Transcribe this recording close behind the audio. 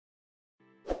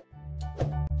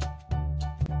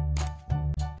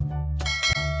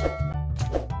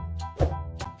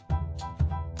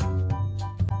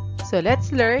So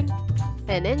let's learn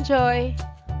and enjoy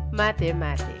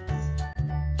mathematics.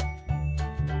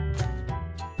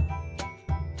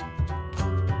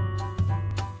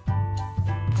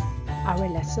 Our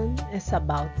lesson is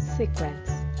about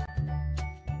sequence.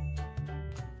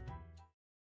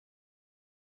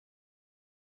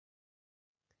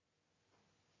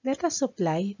 Let us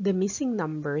apply the missing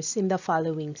numbers in the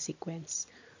following sequence.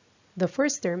 The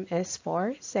first term is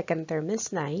 4, second term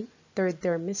is 9, third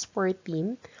term is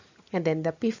 14, and then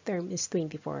the fifth term is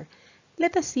 24.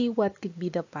 Let us see what could be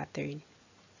the pattern.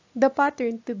 The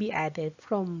pattern to be added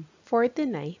from 4 to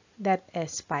 9, that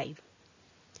is 5.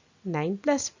 9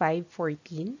 plus 5,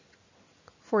 14.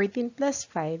 14 plus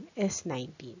 5 is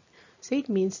 19. So it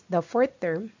means the fourth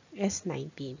term is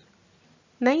 19.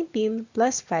 19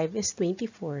 plus 5 is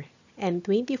 24. And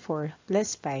 24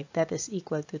 plus 5, that is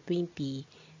equal to 29.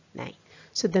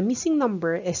 So the missing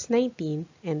number is 19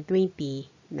 and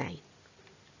 29.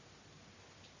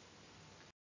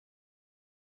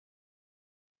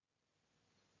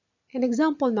 In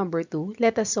example number 2,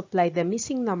 let us supply the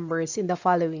missing numbers in the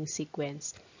following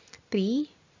sequence: 3,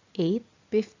 8,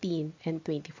 15, and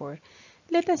 24.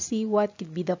 Let us see what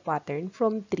could be the pattern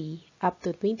from 3 up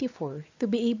to 24 to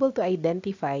be able to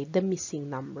identify the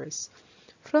missing numbers.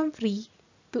 From 3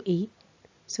 to 8,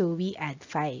 so we add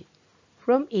 5.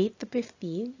 From 8 to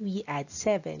 15, we add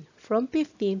 7. From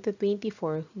 15 to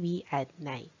 24, we add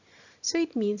 9. So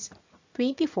it means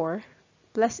 24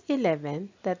 plus 11,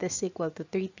 that is equal to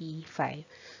 35.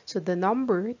 So the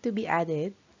number to be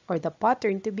added, or the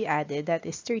pattern to be added, that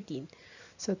is 13.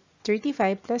 So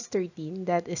 35 plus 13,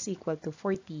 that is equal to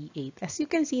 48. As you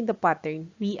can see in the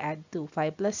pattern, we add 2.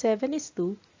 5 plus 7 is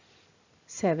 2.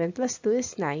 7 plus 2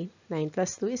 is 9. 9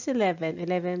 plus 2 is 11.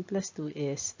 11 plus 2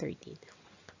 is 13.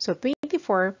 So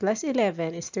 24 plus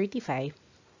 11 is 35.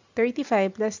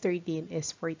 35 plus 13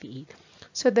 is 48.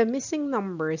 So the missing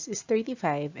numbers is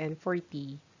 35 and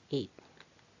 48.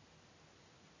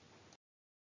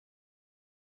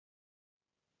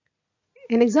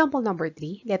 In example number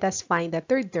 3, let us find the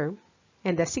third term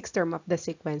and the sixth term of the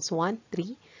sequence 1,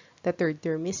 3. The third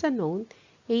term is unknown,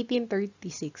 18,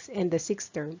 36, and the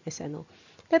sixth term is unknown.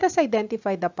 Let us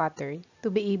identify the pattern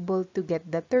to be able to get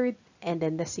the third and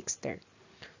then the sixth term.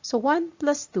 So 1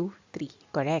 plus 2, 3,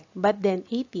 correct. But then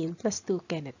 18 plus 2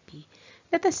 cannot be.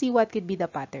 Let us see what could be the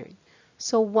pattern.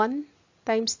 So 1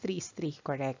 times 3 is 3,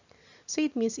 correct. So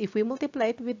it means if we multiply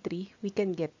it with 3, we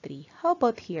can get 3. How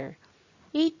about here?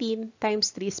 18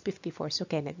 times 3 is 54, so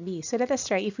cannot be. So let us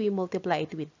try if we multiply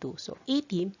it with 2. So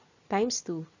 18 times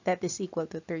 2, that is equal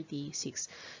to 36.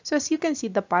 So as you can see,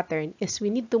 the pattern is we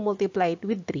need to multiply it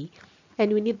with 3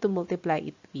 and we need to multiply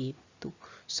it with 2.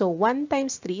 So 1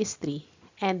 times 3 is 3.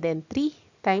 And then 3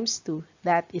 times 2,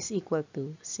 that is equal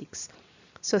to 6.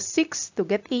 So 6 to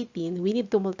get 18, we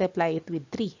need to multiply it with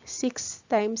 3. 6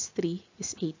 times 3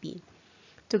 is 18.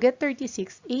 To get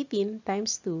 36, 18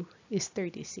 times 2 is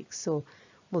 36. So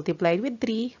multiply with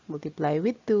 3, multiply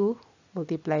with 2,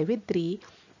 multiply with 3,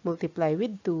 multiply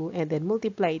with 2, and then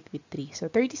multiply it with 3. So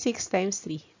 36 times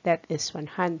 3, that is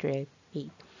 108.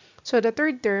 So the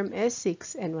third term is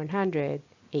 6 and 108.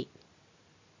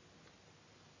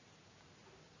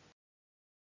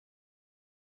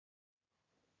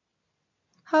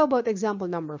 How about example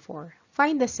number 4?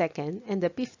 Find the second and the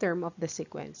fifth term of the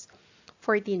sequence.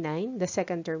 49, the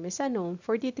second term is unknown,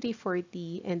 43,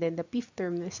 40, and then the fifth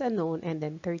term is unknown, and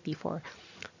then 34.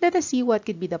 Let us see what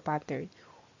could be the pattern.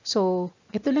 So,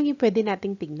 ito lang yung pwede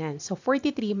nating tingnan. So,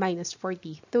 43 minus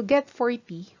 40. To get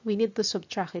 40, we need to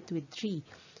subtract it with 3.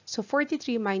 So,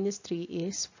 43 minus 3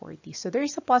 is 40. So, there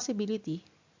is a possibility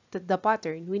that the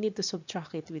pattern, we need to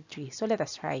subtract it with 3. So, let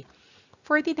us try.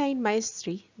 49 minus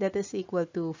 3, that is equal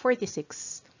to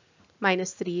 46.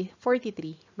 Minus 3,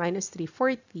 43. Minus 3,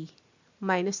 40.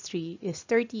 Minus 3 is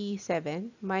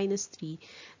 37. Minus 3,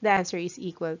 the answer is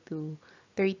equal to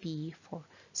 34.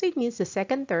 So it means the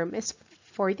second term is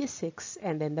 46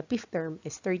 and then the fifth term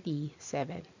is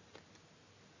 37.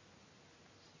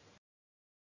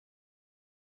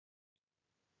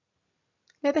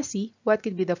 Let us see what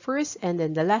could be the first and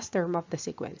then the last term of the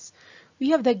sequence. We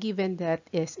have the given that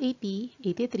is 80,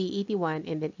 83, 81,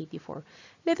 and then 84.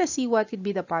 Let us see what could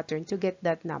be the pattern to get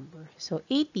that number. So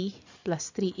 80 plus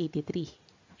 3, 83.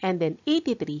 And then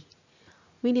 83,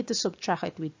 we need to subtract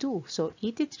it with 2. So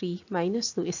 83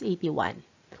 minus 2 is 81.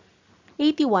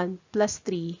 81 plus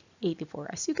 3, 84.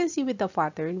 As you can see with the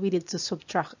pattern, we need to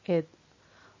subtract it,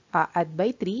 add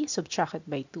by 3, subtract it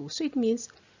by 2. So it means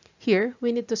here,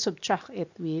 we need to subtract it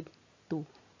with 2.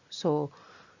 So,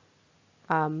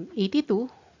 82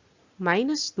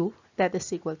 minus 2, that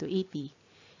is equal to 80.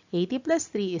 80 plus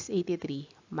 3 is 83.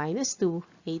 minus 2,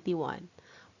 81,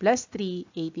 plus 3,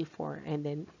 84, and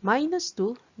then minus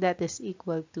 2, that is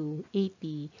equal to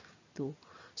 82.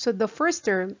 So the first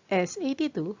term is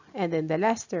 82, and then the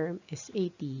last term is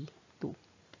 82.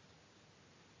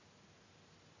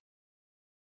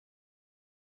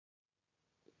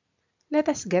 Let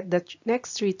us get the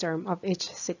next three terms of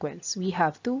each sequence. We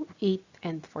have 2, 8,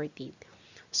 and 14.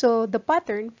 So the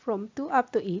pattern from 2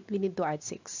 up to 8, we need to add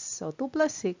 6. So 2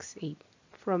 plus 6, 8.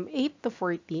 From 8 to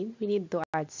 14, we need to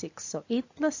add 6. So 8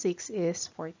 plus 6 is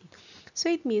 14. So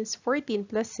it means 14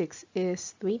 plus 6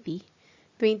 is 20.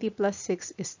 20 plus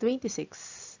 6 is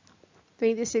 26.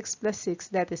 26 plus 6,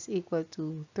 that is equal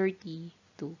to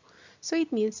 32. So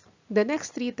it means the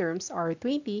next three terms are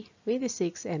 20,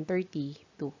 26, and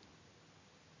 32.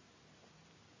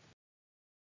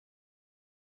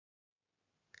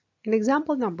 In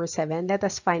example number 7, let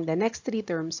us find the next three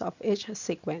terms of each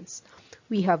sequence.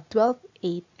 We have 12,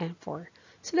 8, and 4.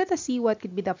 So let us see what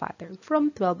could be the pattern. From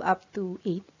 12 up to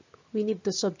 8, we need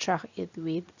to subtract it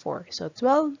with 4. So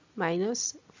 12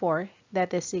 minus 4,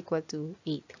 that is equal to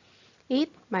 8.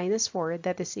 8 minus 4,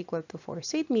 that is equal to 4.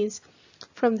 So it means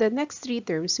from the next three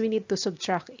terms, we need to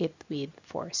subtract it with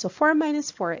 4. So 4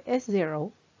 minus 4 is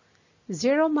 0.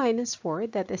 0 minus 4,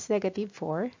 that is negative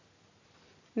 4.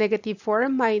 Negative 4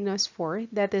 minus 4,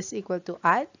 that is equal to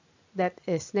add, that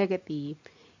is negative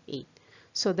 8.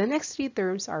 So the next three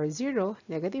terms are 0,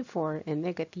 negative 4, and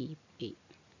negative 8.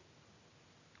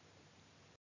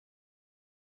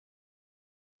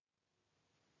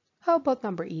 How about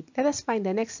number 8? Let us find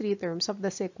the next three terms of the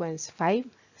sequence 5,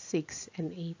 6,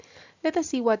 and 8. Let us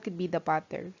see what could be the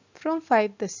pattern. From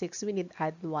 5 to 6, we need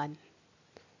add 1.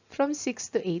 From 6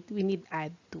 to 8, we need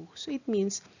add 2. So it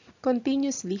means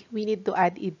continuously, we need to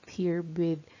add it here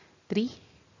with 3,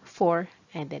 4,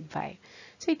 and then 5.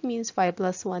 So it means 5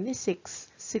 plus 1 is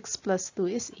 6. 6 plus 2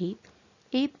 is 8.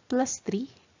 8 plus 3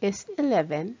 is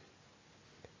 11.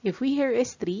 If we here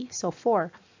is 3, so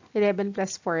 4. 11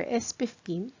 plus 4 is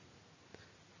 15.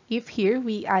 If here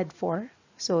we add 4,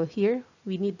 so here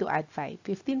we need to add 5.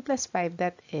 15 plus 5,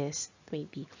 that is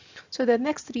 20. So the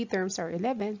next three terms are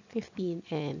 11, 15,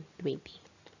 and 20.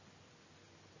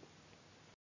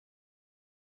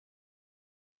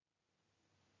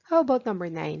 How about number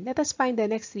 9? Let us find the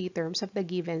next three terms of the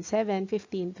given 7,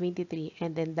 15, 23,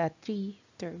 and then the three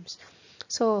terms.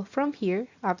 So from here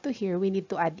up to here, we need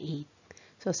to add 8.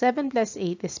 So 7 plus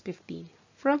 8 is 15.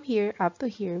 From here up to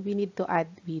here, we need to add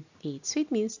with 8. So it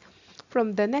means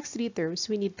from the next three terms,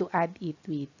 we need to add it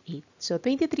with 8. So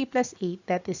 23 plus 8,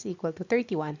 that is equal to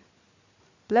 31.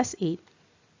 Plus 8,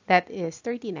 that is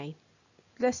 39.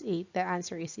 Plus 8, the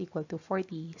answer is equal to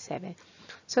 47.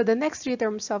 So the next three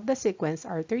terms of the sequence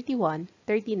are 31,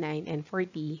 39, and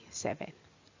 47.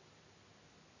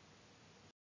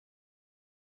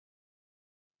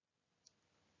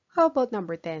 How about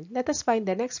number 10? Let us find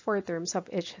the next four terms of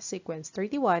each sequence,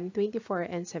 31, 24,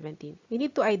 and 17. We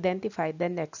need to identify the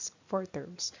next four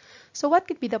terms. So what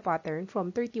could be the pattern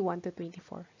from 31 to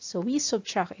 24? So we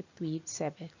subtract it with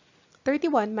 7.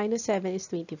 31 minus 7 is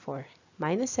 24.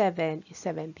 Minus 7 is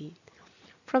 17.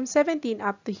 From 17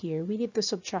 up to here, we need to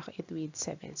subtract it with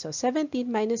 7. So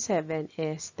 17 minus 7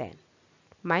 is 10.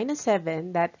 Minus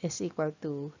 7, that is equal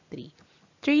to 3.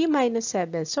 3 minus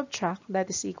 7 subtract, that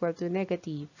is equal to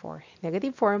negative 4.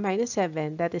 Negative 4 minus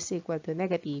 7, that is equal to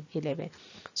negative 11.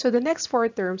 So the next four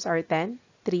terms are 10,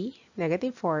 3,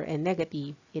 negative 4, and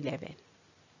negative 11.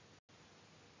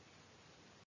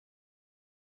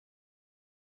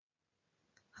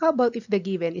 How about if the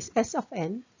given is S of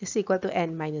n is equal to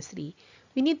n minus 3?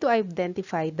 We need to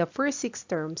identify the first six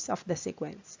terms of the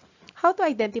sequence. How to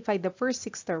identify the first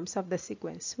six terms of the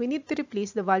sequence? We need to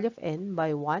replace the value of n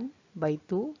by 1, by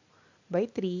 2, by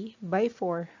 3, by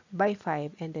 4, by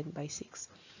 5, and then by 6.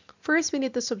 First, we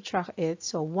need to subtract it.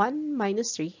 So 1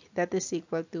 minus 3, that is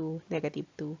equal to negative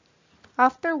 2.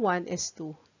 After 1 is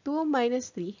 2. 2 minus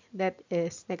 3, that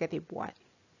is negative 1.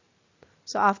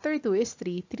 So after 2 is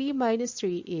 3. 3 minus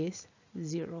 3 is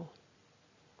 0.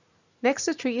 Next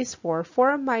to 3 is 4.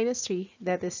 4 minus 3,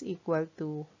 that is equal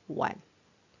to 1.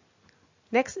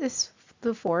 Next is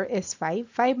to 4 is 5.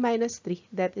 5 minus 3,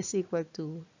 that is equal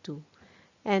to 2.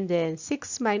 And then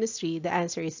 6 minus 3, the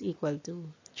answer is equal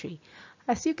to 3.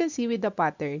 As you can see with the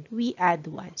pattern, we add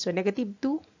 1. So negative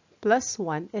 2 plus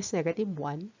 1 is negative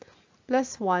 1.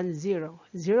 Plus 1, 0.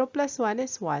 0 plus 1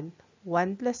 is 1.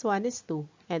 1 plus 1 is 2.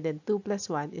 And then 2 plus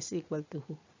 1 is equal to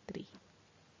 3.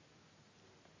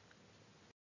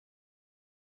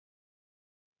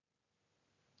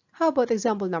 How about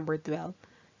example number 12?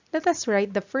 Let us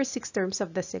write the first six terms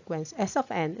of the sequence. S of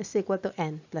n is equal to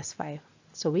n plus 5.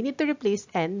 So we need to replace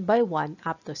n by 1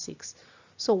 up to 6.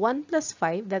 So 1 plus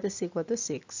 5, that is equal to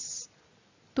 6.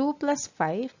 2 plus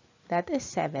 5, that is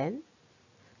 7.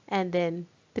 And then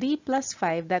 3 plus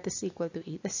 5, that is equal to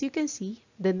 8. As you can see,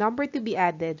 the number to be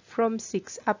added from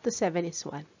 6 up to 7 is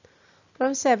 1.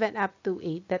 From 7 up to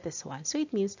 8, that is 1. So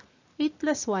it means 8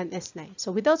 plus 1 is 9.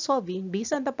 So without solving,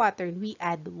 based on the pattern, we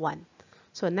add 1.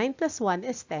 So 9 plus 1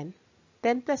 is 10.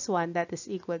 10 plus 1, that is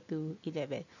equal to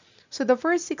 11. So the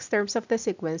first 6 terms of the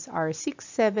sequence are 6,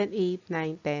 7, 8,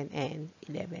 9, 10, and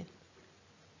 11.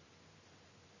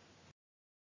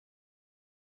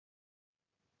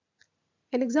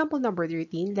 In example number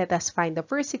 13, let us find the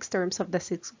first 6 terms of the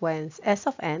sequence s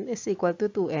of n is equal to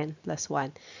 2n plus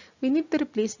 1. We need to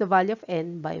replace the value of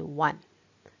n by 1,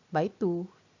 by 2,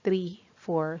 3,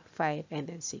 4, 5, and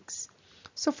then 6.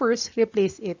 So first,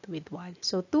 replace it with 1.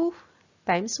 So 2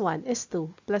 times 1 is 2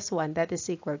 plus 1, that is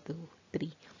equal to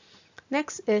 3.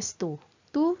 Next is 2.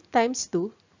 2 times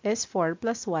 2 is 4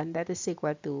 plus 1, that is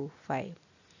equal to 5.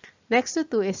 Next to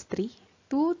 2 is 3.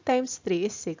 2 times 3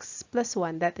 is 6 plus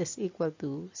 1, that is equal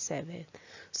to 7.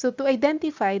 So to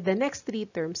identify the next 3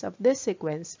 terms of this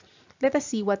sequence, let us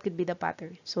see what could be the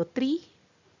pattern. So 3,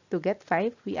 to get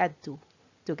 5, we add 2.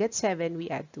 To get 7, we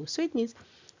add 2. So it means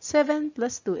 7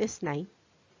 plus 2 is 9.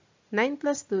 9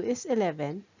 plus 2 is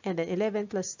 11. And then 11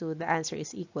 plus 2, the answer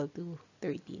is equal to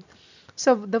 13.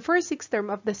 So the first 6 term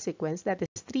of the sequence, that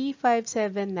is 3, 5,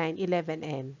 7, 9, 11,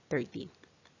 and 13.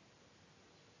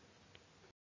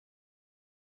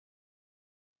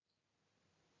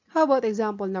 How about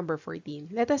example number 14?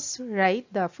 Let us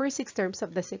write the first 6 terms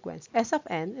of the sequence. S of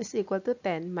n is equal to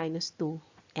 10 minus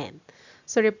 2n.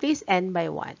 So replace n by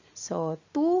 1. So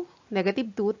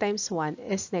negative 2 times 1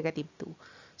 is negative 2.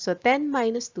 So 10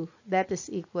 minus 2, that is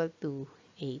equal to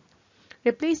 8.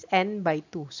 Replace n by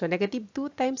 2. So negative 2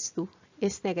 times 2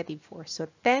 is negative 4. So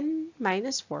 10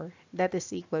 minus 4, that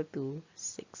is equal to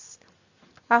 6.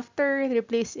 After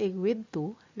replacing with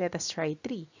 2, let us try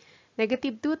 3.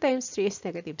 Negative 2 times 3 is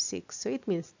negative 6. So it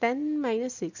means 10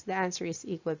 minus 6, the answer is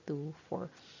equal to 4.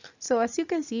 So as you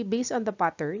can see, based on the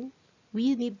pattern,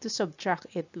 we need to subtract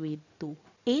it with 2.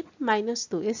 8 minus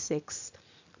 2 is 6.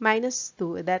 Minus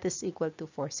 2, that is equal to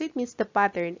 4. So it means the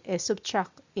pattern is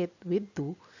subtract it with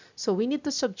 2. So we need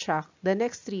to subtract the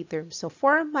next 3 terms. So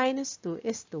 4 minus 2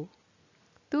 is 2.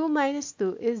 2 minus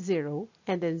 2 is 0.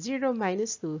 And then 0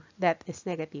 minus 2, that is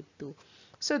negative 2.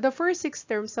 So the first 6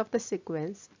 terms of the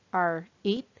sequence are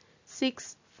 8,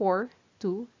 6, 4,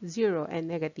 2, 0, and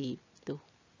negative 2.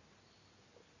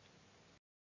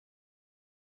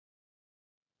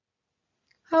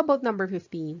 How about number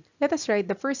 15? Let us write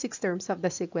the first 6 terms of the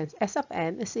sequence s of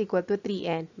n is equal to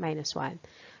 3n minus 1.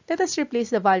 Let us replace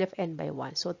the value of n by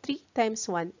 1. So 3 times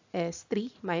 1 is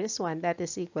 3 minus 1, that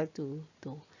is equal to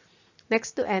 2.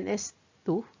 Next to n is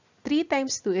 2. 3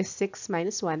 times 2 is 6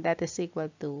 minus 1, that is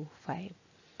equal to 5.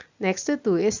 Next to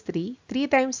 2 is 3. 3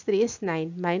 times 3 is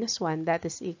 9 minus 1, that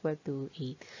is equal to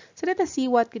 8. So let us see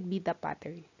what could be the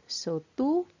pattern. So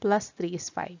 2 plus 3 is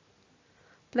 5.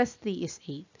 Plus 3 is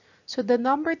 8. So the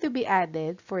number to be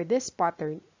added for this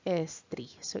pattern is 3.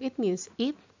 So it means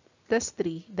 8 plus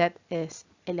 3, that is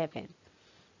 11.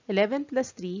 11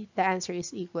 plus 3, the answer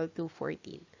is equal to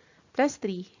 14. Plus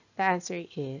 3, the answer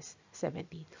is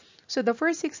 17. So the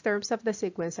first 6 terms of the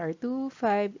sequence are 2,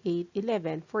 5, 8,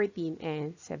 11, 14,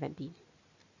 and 17.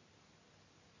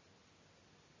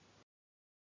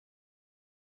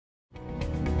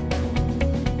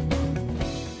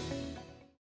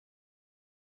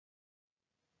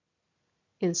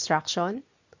 Instruction: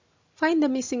 find the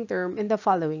missing term in the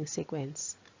following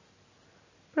sequence.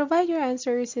 Provide your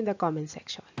answers in the comment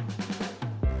section.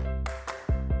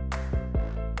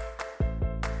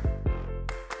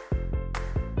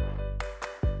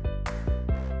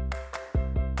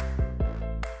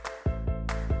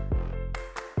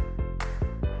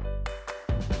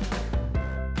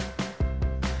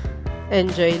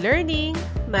 Enjoy learning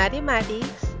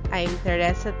mathematics. I'm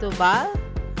Teresa Tubal.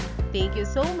 Thank you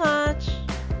so much.